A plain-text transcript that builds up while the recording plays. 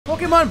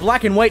Pokemon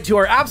Black and White 2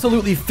 are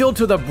absolutely filled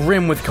to the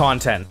brim with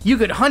content. You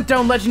could hunt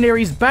down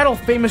legendaries, battle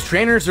famous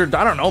trainers, or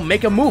I don't know,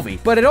 make a movie.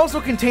 But it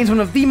also contains one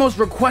of the most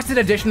requested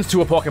additions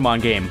to a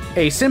Pokemon game,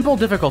 a simple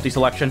difficulty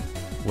selection.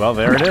 Well,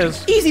 there it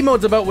is. Easy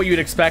mode's about what you'd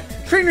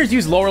expect. Trainers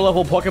use lower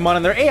level Pokemon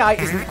and their AI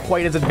isn't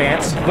quite as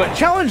advanced, but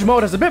challenge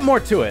mode has a bit more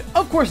to it.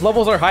 Of course,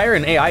 levels are higher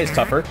and AI is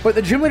tougher, but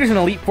the gym leaders and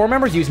Elite Four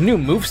members use new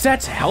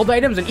movesets, held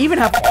items, and even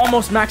have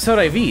almost maxed out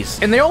IVs.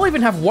 And they all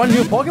even have one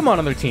new Pokemon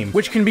on their team,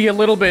 which can be a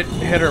little bit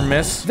hit or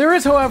miss. There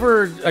is,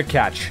 however, a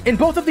catch. In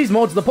both of these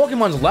modes, the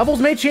Pokemon's levels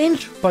may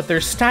change, but their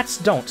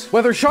stats don't.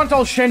 Whether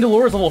Chantal's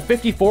Chandelure is level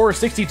 54 or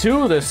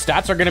 62, the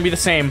stats are gonna be the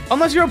same.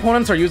 Unless your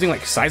opponents are using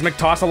like Seismic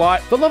Toss a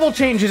lot, the level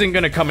change isn't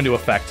gonna come into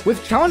effect.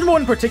 With challenge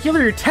mode in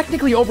particular, you're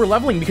technically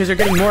over-leveling because you're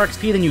getting more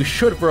XP than you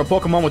should for a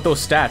Pokemon with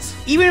those stats.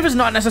 Even if it's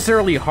not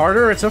necessarily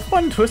harder, it's a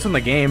fun twist on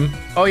the game.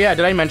 Oh yeah,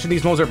 did I mention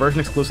these modes are version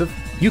exclusive?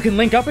 You can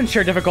link up and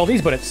share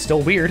difficulties, but it's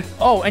still weird.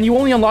 Oh, and you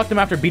only unlock them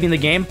after beating the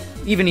game.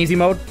 Even easy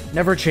mode.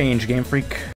 Never change, Game Freak.